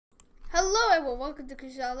Hello everyone, welcome to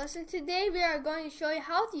Krishna lesson. Today we are going to show you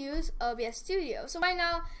how to use OBS Studio. So right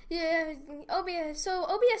now, OBS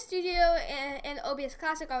Studio and OBS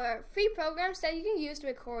Classic are free programs that you can use to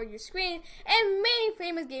record your screen, and many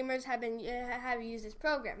famous gamers have used this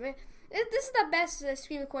program. This is the best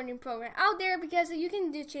screen recording program out there because you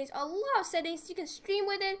can change a lot of settings. You can stream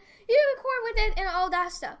with it, you can record with it, and all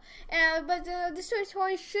that stuff. But this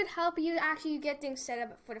tutorial should help you actually get things set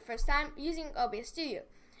up for the first time using OBS Studio.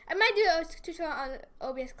 I might do a tutorial on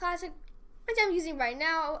OBS Classic, which I'm using right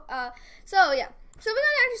now. So yeah, so we're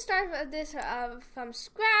gonna actually start this from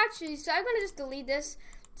scratch. So I'm gonna just delete this.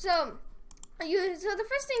 So the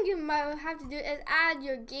first thing you might have to do is add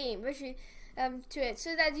your game, to it,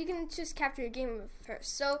 so that you can just capture your game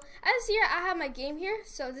first. So as here, I have my game here.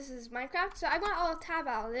 So this is Minecraft. So I'm gonna tab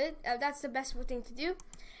out of it. That's the best thing to do.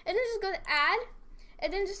 And then just go to add,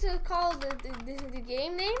 and then just call the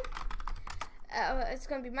game name. It's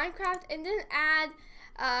going to be Minecraft, and then add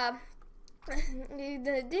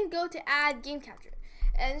then go to add game capture,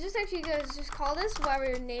 and just actually just call this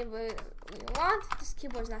whatever name you want. This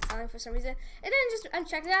keyboard is not sounding for some reason, and then just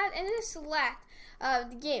uncheck that, and then select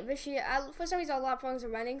the game. For some reason a lot of programs are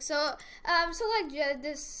running, so select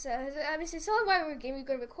this. Select whatever game you're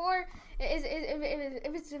going to record. If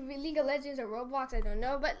it's League of Legends or Roblox, I don't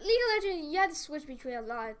know, but League of Legends you have to switch between a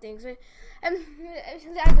lot of things. I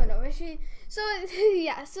don't know. So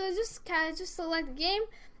yeah, so just select the game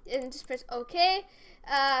and just press OK.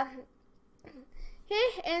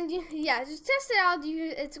 Okay, and just test it out.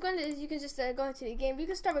 You can just go into the game. You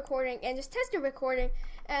can start recording and just test your recording,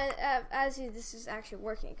 and as this is actually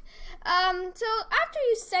working. So after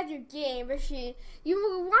you set your game,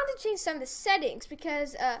 you want to change some of the settings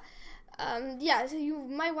because so you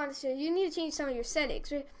might want to. You need to change some of your settings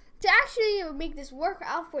to actually make this work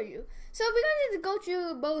out for you. So we're going to go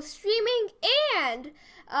through both streaming and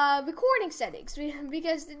recording settings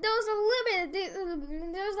because those are a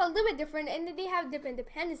little bit different, and they have different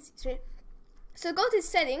dependencies. Right? So go to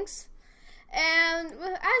settings, and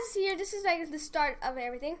as here, this is like the start of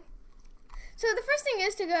everything. So the first thing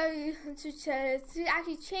is to go to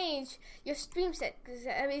actually change your stream set. If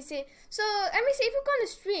you're going to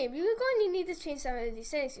stream, you're going to need to change some of these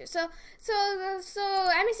settings here. So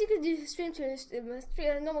you could do stream to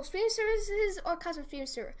normal stream services or custom stream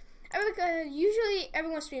server. Usually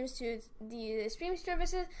everyone streams to the stream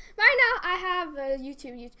services. Right now I have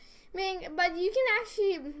YouTube,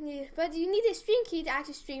 but you need a stream key to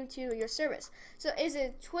actually stream to your service. So is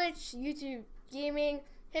it Twitch, YouTube, gaming,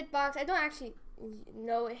 Hitbox? I don't actually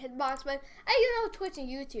know Hitbox, but I know Twitch and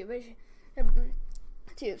YouTube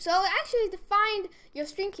too. So actually, to find your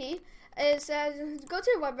stream key is go to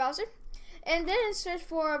your web browser, and then search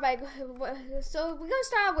for so we're gonna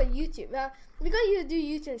start out with YouTube. We're gonna do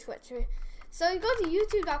YouTube and Twitch. Right? So you go to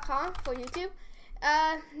youtube.com for YouTube.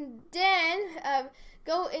 Then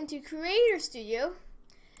go into Creator Studio,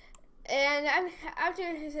 and after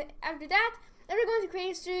that, then we're going to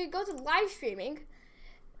Creator Studio. Go to live streaming.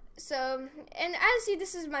 So, and as you see,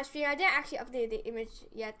 this is my stream. I didn't actually update the image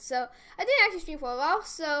yet, so I didn't actually stream for a while.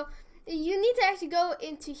 So you need to actually go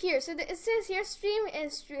into here. So it says here stream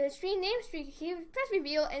and stream name, stream key. Press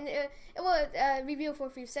reveal, and it will reveal for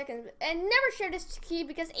a few seconds. And never share this key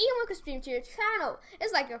because anyone could stream to your channel.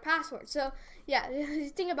 It's like your password. So yeah,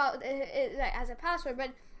 think about it like as a password.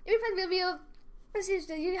 But if you press reveal,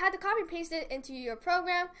 you have to copy and paste it into your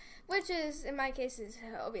program, which is in my case is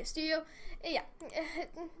OBS Studio. Yeah.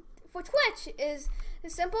 For Twitch is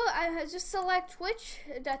simple. I just select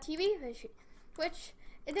twitch.tv, Twitch,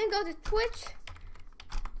 and then go to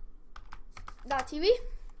twitch.tv,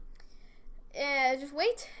 and just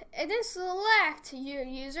wait, and then select your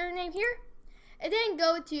username here, and then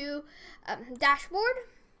go to dashboard,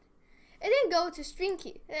 and then go to stream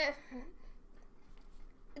key. Then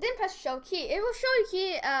press show key. It will show you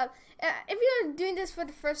key. If you're doing this for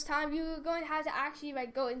the first time, you're going to have to actually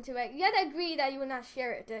go into it. You have to agree that you will not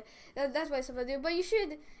share it. That's what it's supposed to do. But you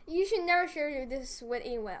should never share this with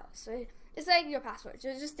anyone else. So it's like your password.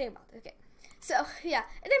 Just think about it. Okay. So yeah,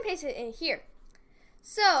 and then paste it in here.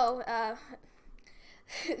 So now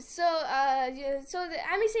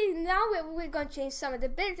we're going to change some of the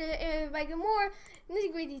bit, more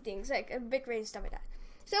nitty-gritty things like bitrate and stuff like that.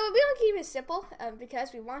 So we don't keep it simple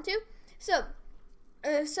because we want to. So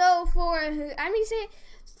for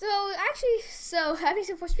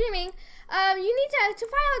for streaming, you need to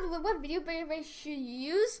find out what video bitrate should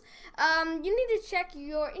you use. You need to check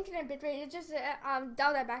your internet bitrate. Just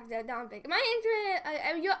dial that back down big. My internet,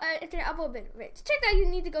 internet upload bitrate. To check that, you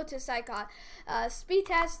need to go to a site called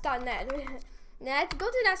speedtest.net. Go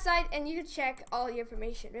to that site and you can check all the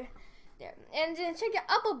information. there, and then check your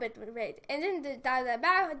upload bit rate, and then dial that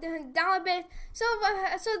back, then down a bit. So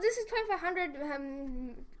this is 2500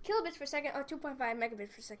 kilobits per second or 2.5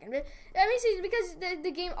 megabits per second. I mean, see, because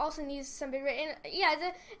the game also needs some bit rate, and yeah,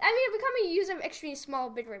 I'm becoming a user of extremely small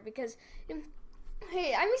bit rate because.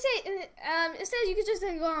 Hey, I mean, say instead you could just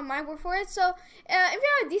go on my word for it. So if you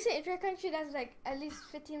have a decent internet connection that's like at least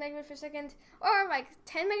 15 megabits per second or like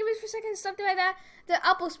 10 megabits per second, something like that, the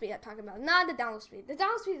upload speed I'm talking about, not the download speed. The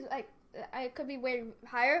download speed is like it could be way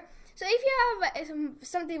higher. So if you have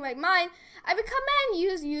something like mine, I would recommend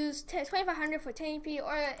use 2500 for 1080p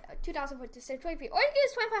or 2000 for 720p, or you can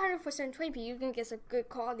use 2500 for 720p. You can get some good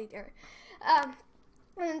quality there. So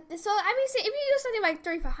I mean, say if you use something like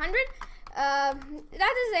 3500.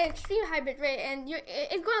 That is an extreme high bit rate, and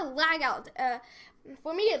it's going to lag out.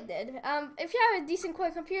 For me, it did. If you have a decent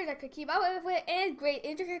core computer that could keep up with it and great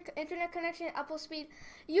internet connection, upload speed,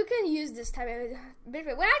 you can use this type of bit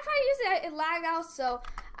rate. When I try to use it, it lagged out, so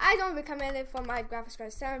I don't recommend it for my graphics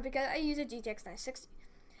card 7 because I use a GTX 960.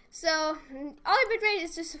 So all the bit rate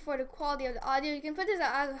is just for the quality of the audio. You can put this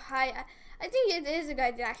as high. I think it is a good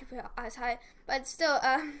idea to actually put it as high, but still.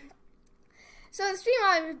 So the stream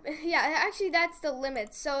audio, yeah, actually that's the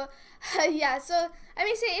limit. So yeah, so I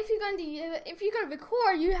mean, say if you're going to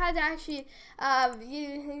record, you have to actually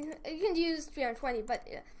you can use 320, but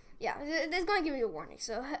yeah, it's going to give you a warning.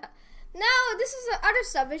 So now this is the other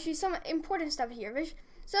stuff, which is some important stuff here.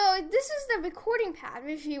 So this is the recording pad,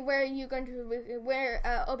 which is where you're going to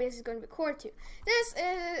OBS is going to record to. This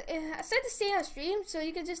set to stay on stream, so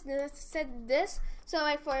you can just set this. So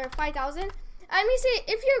like for 5,000. I mean, say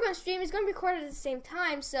if you're going to stream, it's going to be recorded at the same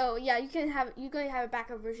time. So yeah, you're going to have a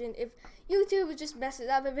backup version if YouTube just messes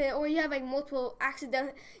up a bit, or you have like multiple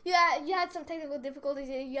accidents. You had some technical difficulties,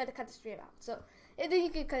 you had to cut the stream out. So and then you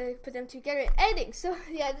can put them together in editing. So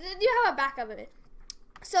yeah, you have a backup of it.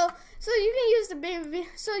 So you can use the big.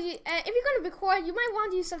 So if you're going to record, you might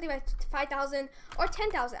want to use something like 5,000 or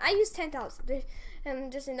 10,000. I use 10,000.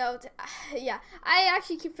 And just a note, yeah, I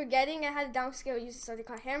actually keep forgetting I had to downscale using something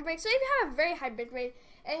called Handbrake. So if you have a very high bitrate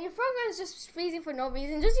and your program is just freezing for no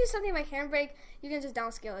reason, just use something like Handbrake. You can just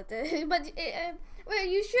downscale it. But well,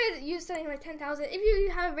 you should use something like 10,000. If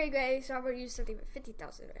you have a very good software, use something like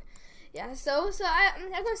 50,000. Right? Yeah. So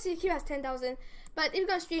I'm going to keep as 10,000. But if you're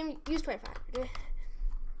going to stream, use 25.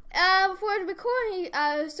 For the recording,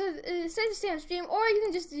 set to stay on stream, or you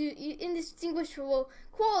can just do indistinguishable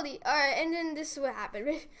quality, and then this is what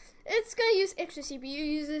happened. It's gonna use extra CPU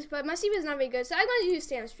uses, but my CPU is not very good, so I'm gonna use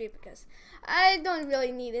stay on stream because I don't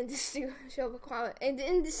really need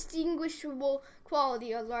indistinguishable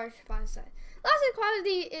quality or large file size. Large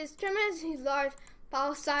quality is tremendously large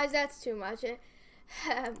file size. That's too much.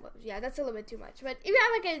 Yeah, that's a little bit too much. But if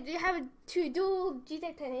you have two dual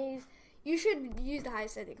GTX 1080s. You should use the high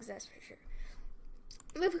settings, that's for sure.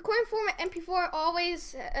 With recording format MP4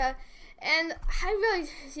 always, and I really,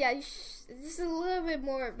 yeah, this is a little bit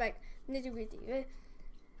more like nitty-gritty. Right?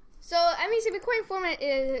 So I mean, the recording format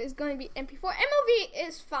is going to be MP4. MOV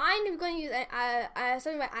is fine if you're going to use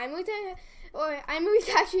something like iMovie or iMovie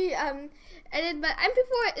to actually edit, but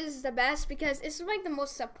MP4 is the best because it's like the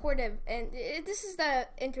most supportive, and this is the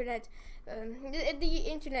internet,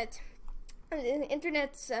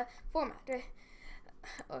 internet's format, right?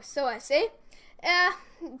 Or so I say.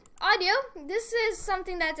 Audio, this is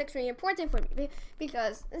something that's extremely important for me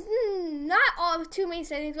because it's not all too many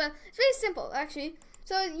settings, but it's very simple actually.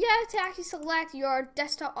 So you have to actually select your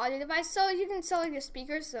desktop audio device. So you can select your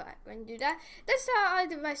speakers. So I'm going to do that. Desktop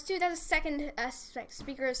audio device 2. That's a second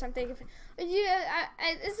speaker or something.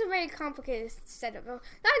 It's a very complicated setup. Not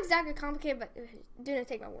exactly complicated, but do not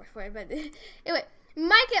take my word for it. But anyway.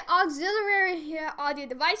 Mic and auxiliary audio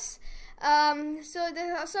device. So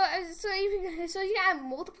you can have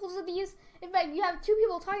multiples of these. In fact, you have two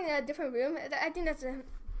people talking in a different room. I think that's a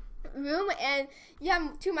room, and you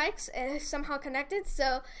have two mics somehow connected.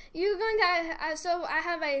 So you're going to. So I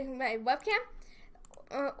have my webcam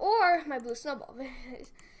or my blue snowball.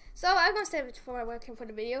 So I'm going to save it for my webcam for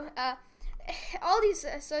the video. All these.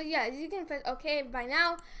 So yeah, you can press OK by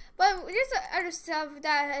now. But there's other stuff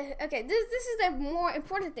that, okay, this is the more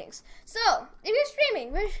important things. So, if you're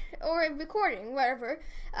streaming or recording, whatever,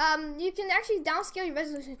 you can actually downscale your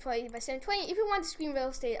resolution 20 by 720 if you want the screen real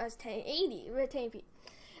estate as 1080 or 1080p.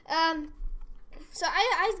 So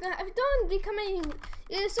I don't recommend, so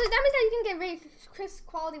that means that you can get very crisp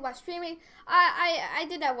quality while streaming. I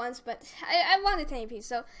did that once, but I wanted 1080p,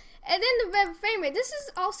 so, and then the frame rate, this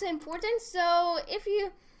is also important. So, if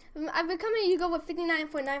you, I'm recommending you go with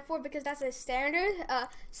 59.94 because that's a standard.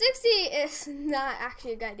 60 is not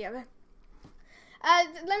actually a good idea.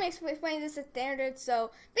 Let me explain this is standard.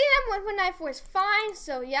 So Beta 1.94 is fine.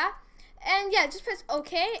 So yeah. And yeah, just press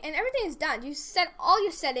OK, and everything is done. You set all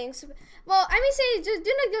your settings. Well, I mean, say just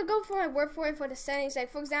do not go for my word for it for the settings.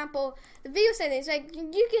 Like for example, the video settings. Like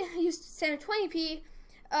you can use 720p,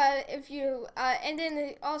 if you and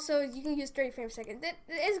then also you can use 30 frames per second.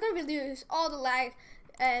 It's going to reduce all the lag,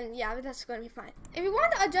 and yeah, that's going to be fine. If you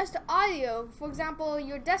want to adjust the audio, for example,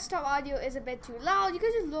 your desktop audio is a bit too loud, you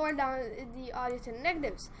can just lower down the audio to the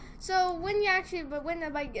negatives. So when you actually,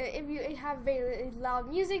 if you have very loud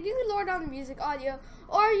music, you can lower down the music audio,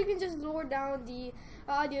 or you can just lower down the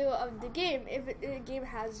audio of the game if the game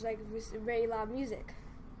has like very loud music.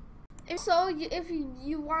 If you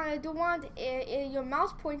don't want your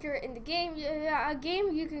mouse pointer in the game,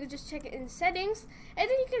 you can just check it in settings, and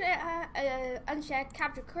then you can uncheck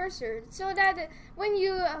capture cursor, so that when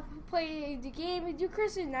you play the game, your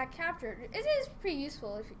cursor is not captured. It is pretty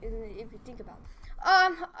useful if you think about it.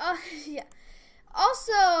 Yeah. Also,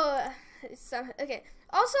 okay.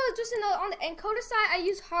 Also, just to note, on the encoder side, I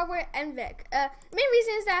use hardware NVENC. Main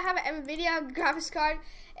reason is that I have an NVIDIA graphics card,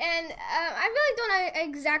 and I really don't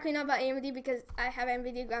exactly know about AMD because I have an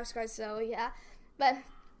NVIDIA graphics card, so yeah. But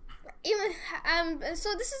even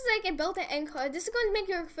so this is like a built-in encoder. This is going to make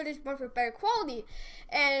your footage more for better quality,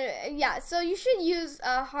 and yeah, so you should use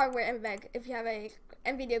hardware NVENC if you have a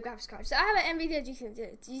NVIDIA graphics card. So I have an NVIDIA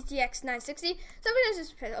GTX 960, so I'm going to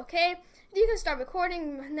just press OK. You can start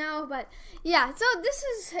recording now, but yeah, so this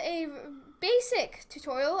is a basic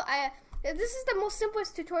tutorial. This is the most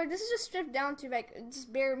simplest tutorial. This is just stripped down to like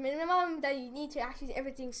just bare minimum that you need to actually get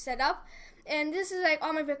everything set up, and this is like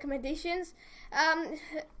all my recommendations. Also,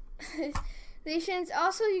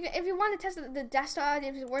 if you want to test the desktop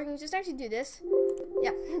if it's working, just actually do this.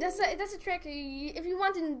 Yeah, that's a trick. If you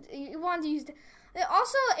want to use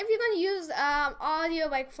also, if you're going to use audio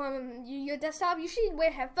like from your desktop, you should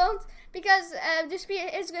wear headphones because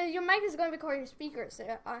your mic is going to record your speakers,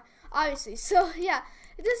 obviously. So yeah,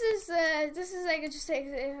 this is like just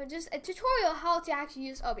a tutorial how to actually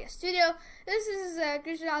use OBS Studio. This is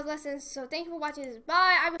Krishna's lessons. So thank you for watching this.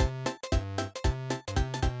 Bye.